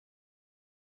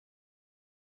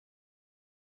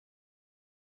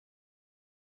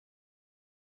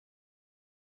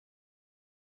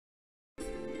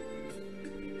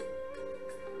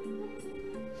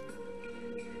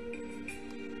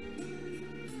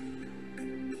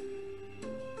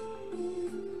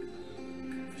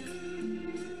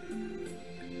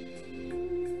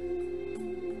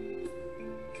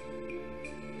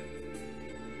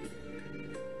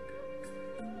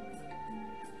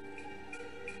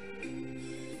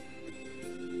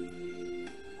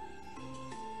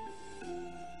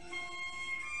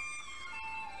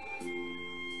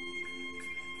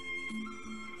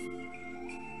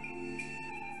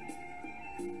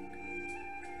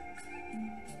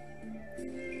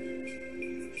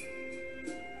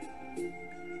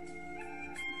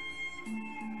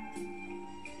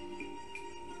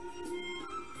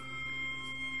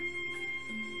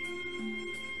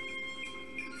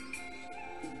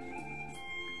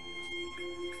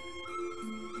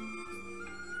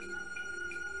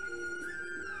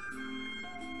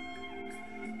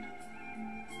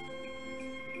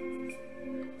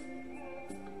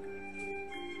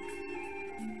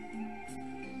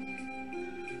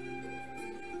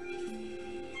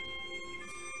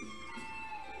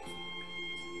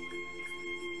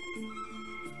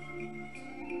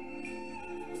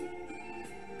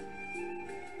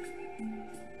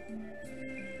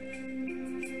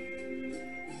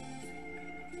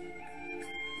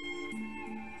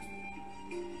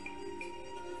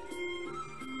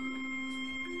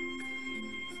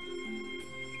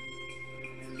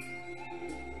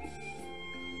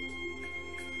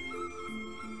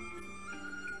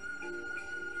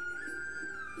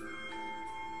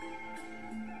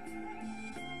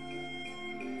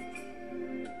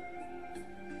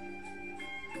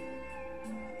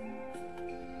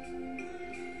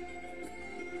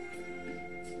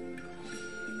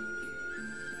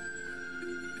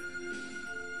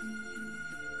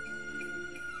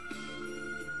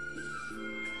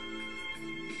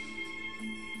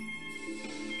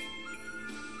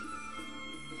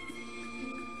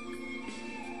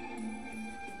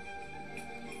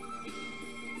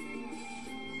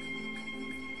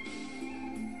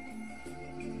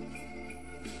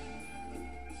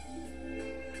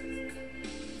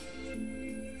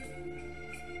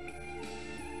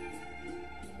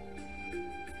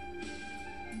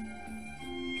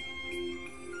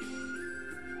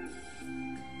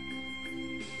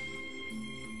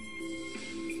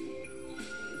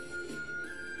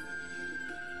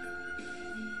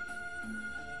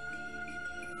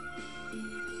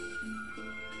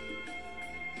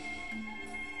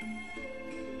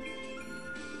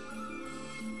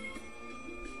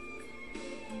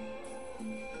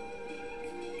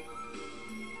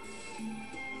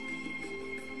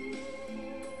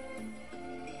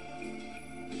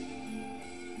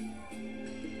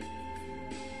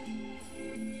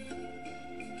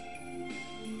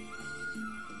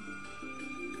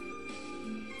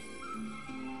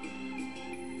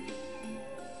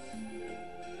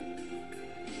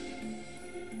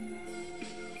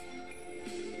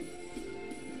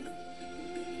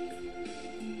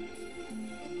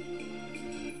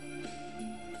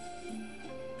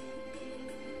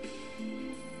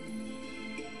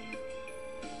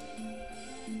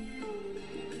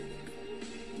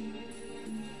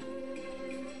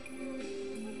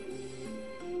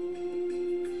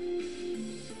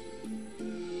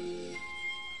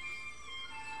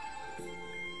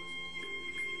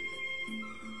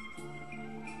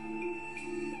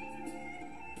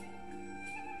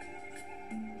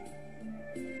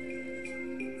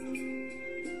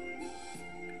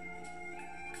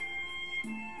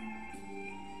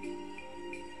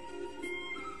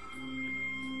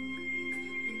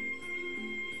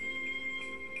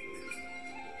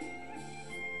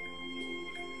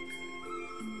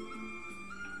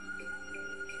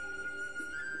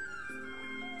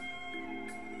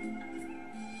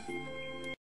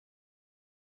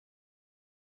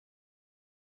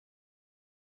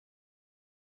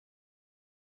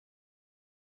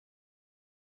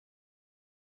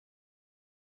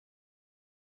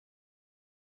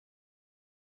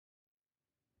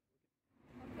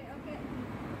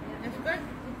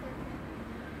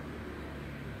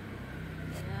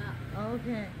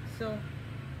Okay, so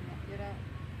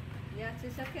Yes,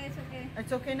 it's okay, it's okay.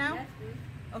 it's okay now? Yes, please.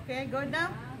 Okay, good now?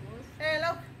 Yes. Hey,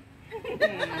 look!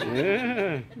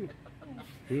 Yeah.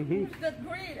 Is that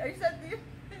green? Is that the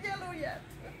yellow yet?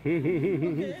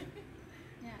 Okay.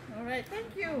 Yeah. All right,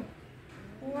 thank you.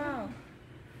 Wow.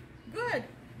 Good.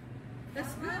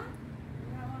 That's good.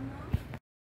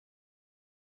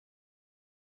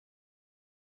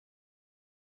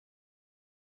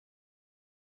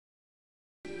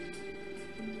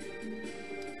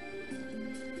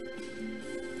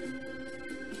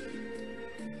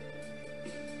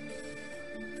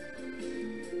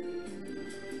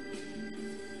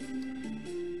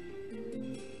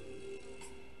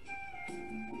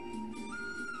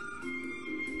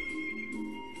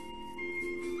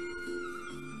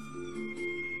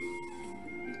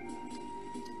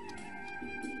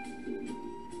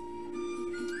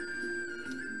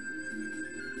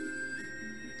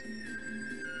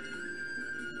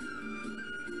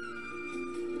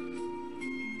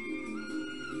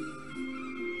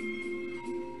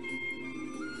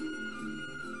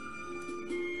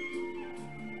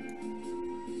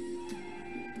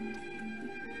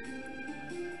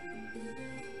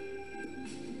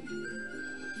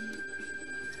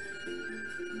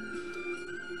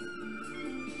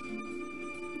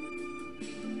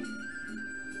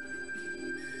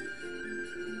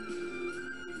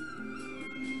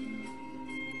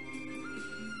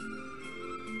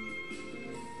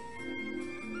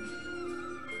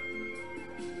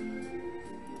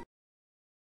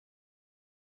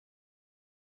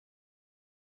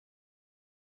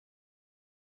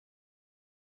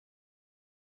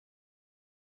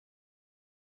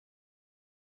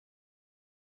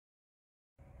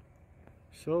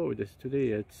 So today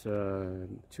it's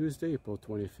Tuesday, April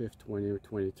 25th,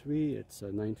 2023. It's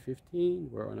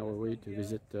 9:15. We're on our way to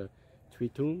visit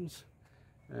Thuy Tombs,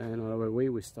 and on our way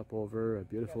we stop over a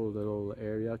beautiful little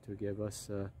area to give us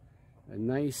a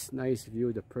nice view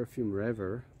of the Perfume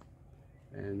River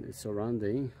and its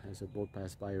surrounding as a boat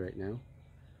pass by right now.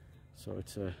 So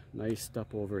it's a nice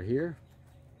stop over here.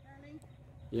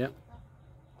 Yeah.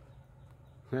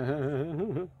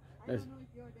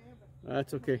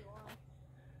 That's okay.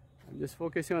 I'm just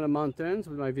focusing on the mountains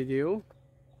with my video.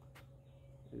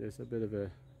 There's a bit of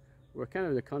a, we're kind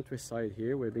of in the countryside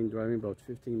here. We've been driving about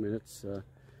 15 minutes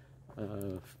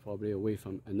probably away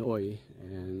from Hanoi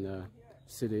and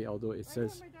city, although it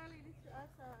says,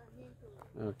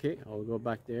 okay, I'll go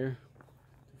back there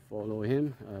to follow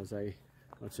him as I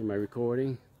continue my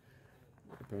recording.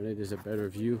 Apparently there's a better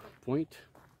view point,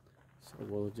 so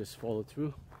we'll just follow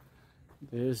through.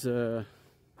 There's a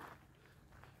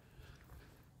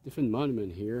different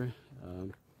monument here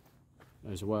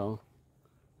as well.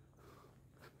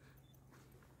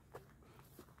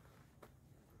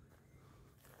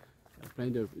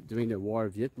 During the War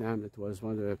of Vietnam, it was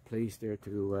one of the places there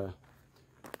to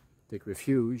take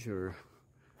refuge, or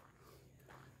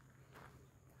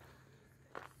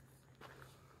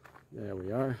there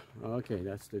we are. Okay,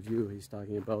 that's the view he's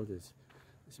talking about. It's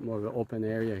more of an open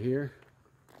area here.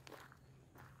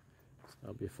 So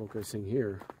I'll be focusing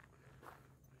here.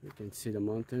 You can see the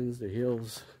mountains, the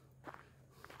hills,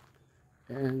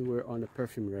 and we're on the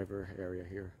Perfume River area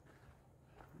here.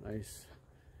 Nice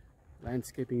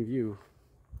landscaping view.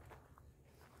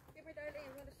 Okay, my darling,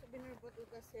 I'm going to souvenir booth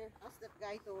with us here. Ask that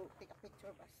guy to take a picture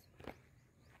of us.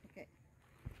 Okay.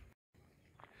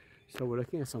 So we're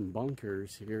looking at some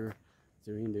bunkers here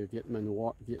during the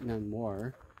Vietnam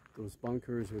War. Those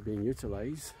bunkers were being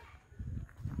utilized.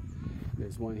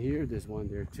 There's one here, there's one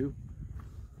there too.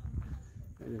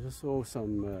 And there's also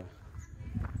some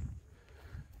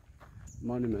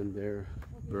monument there,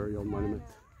 burial monument.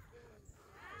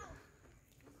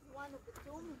 One of the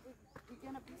tombs, we're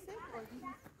going to visit, or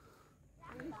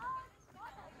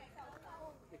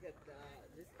this is really?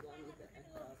 This one with the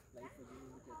place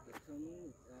the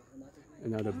tomb,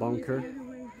 Another bunker.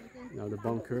 Another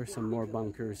bunker, some more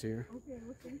bunkers here.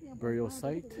 Burial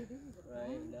site.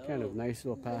 Kind of nice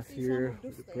little path here,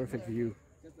 with a perfect view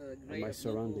of my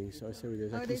surroundings. So I say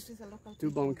there's at least two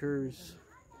bunkers.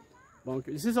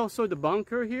 This is also the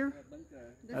bunker here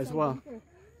as well.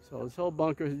 So it's all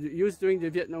bunkers used during the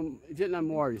Vietnam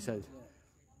War, you said.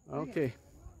 Okay,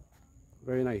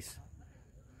 very nice.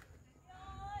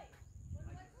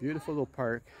 Beautiful little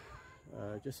park,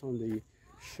 just on the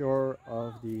shore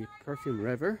of the Perfume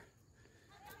River.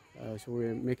 So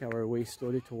we make our way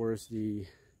slowly towards the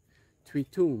Thuy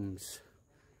Tombs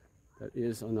that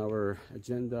is on our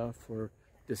agenda for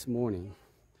this morning.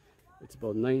 It's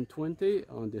about 9:20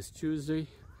 on this Tuesday,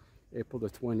 April the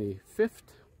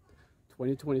 25th,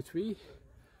 2023.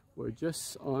 We're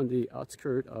just on the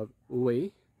outskirts of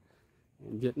Hue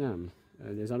in Vietnam.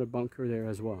 And there's another bunker there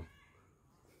as well.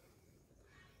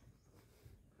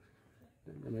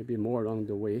 And there may be more along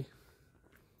the way.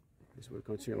 As we'll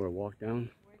continue our walk down.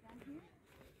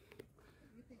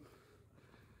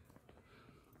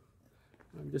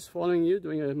 I'm just following you,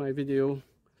 doing my video.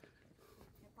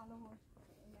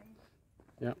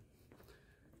 Yeah.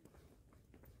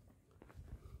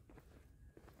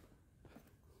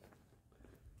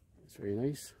 It's very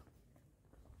nice.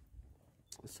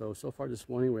 So far this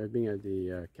morning we have been at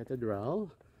the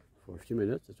cathedral for a few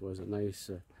minutes. It was a nice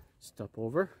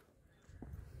stopover.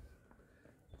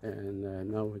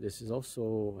 And now this is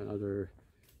also another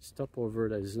stopover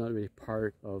that is not really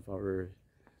part of our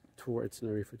tour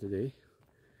itinerary for today.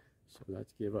 So that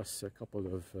gave us a couple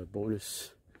of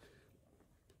bonus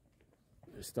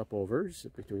stopovers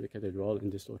between the cathedral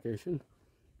and this location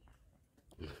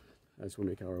as we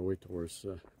make our way towards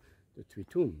the Thuy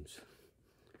tombs.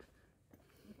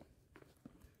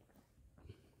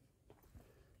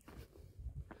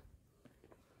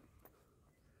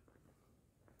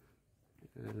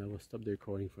 And I will stop the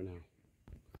recording for now.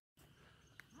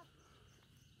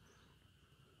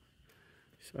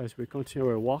 So as we continue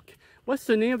our walk, what's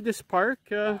the name of this park?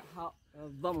 Vong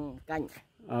Canh.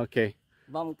 Okay.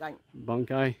 Vong Canh. Vong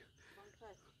Canh.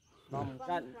 Vong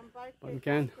Canh.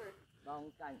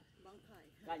 Vong Canh. Vong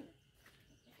Canh.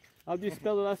 How do you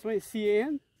spell the last one?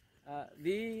 C-A-N?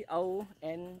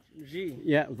 V-O-N-G.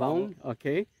 Yeah, Vong.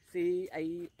 Okay.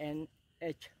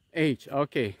 C-A-N-H. H.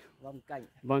 Okay. Vong Canh.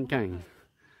 Vong Canh.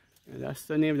 And that's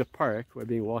the name of the park. We've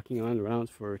been walking on around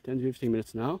for 10 to 15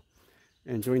 minutes now,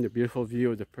 enjoying the beautiful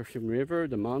view of the Perfume River,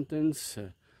 the mountains,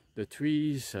 the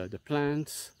trees, the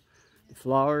plants, the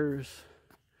flowers,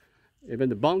 even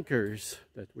the bunkers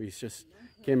that we just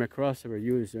came across that were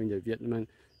used during the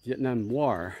Vietnam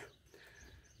War.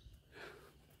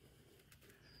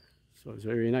 So it's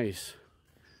very nice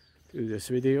to do this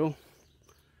video.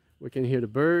 We can hear the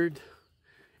bird.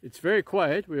 It's very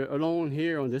quiet. We're alone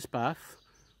here on this path.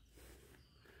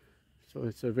 So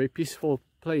it's a very peaceful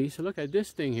place. Look at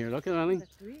this thing here. Look at that. The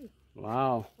tree.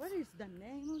 Wow. What is the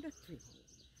name of the tree?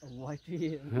 Why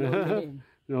tree? No name.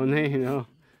 No name, no.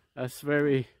 That's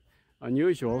very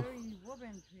unusual. Very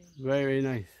woven tree. Very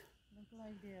nice. Look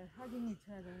like they're hugging each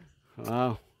other.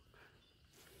 Wow.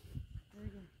 Very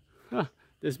good. Huh.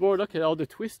 There's more. Look at all the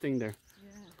twisting there.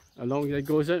 Yeah. Along that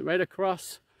goes right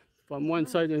across from one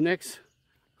side to the next.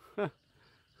 Huh.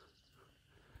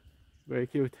 Very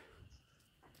cute.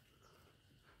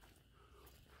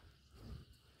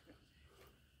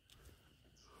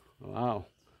 Wow.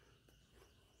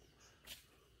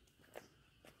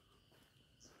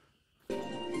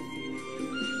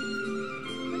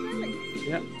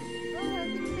 Yeah.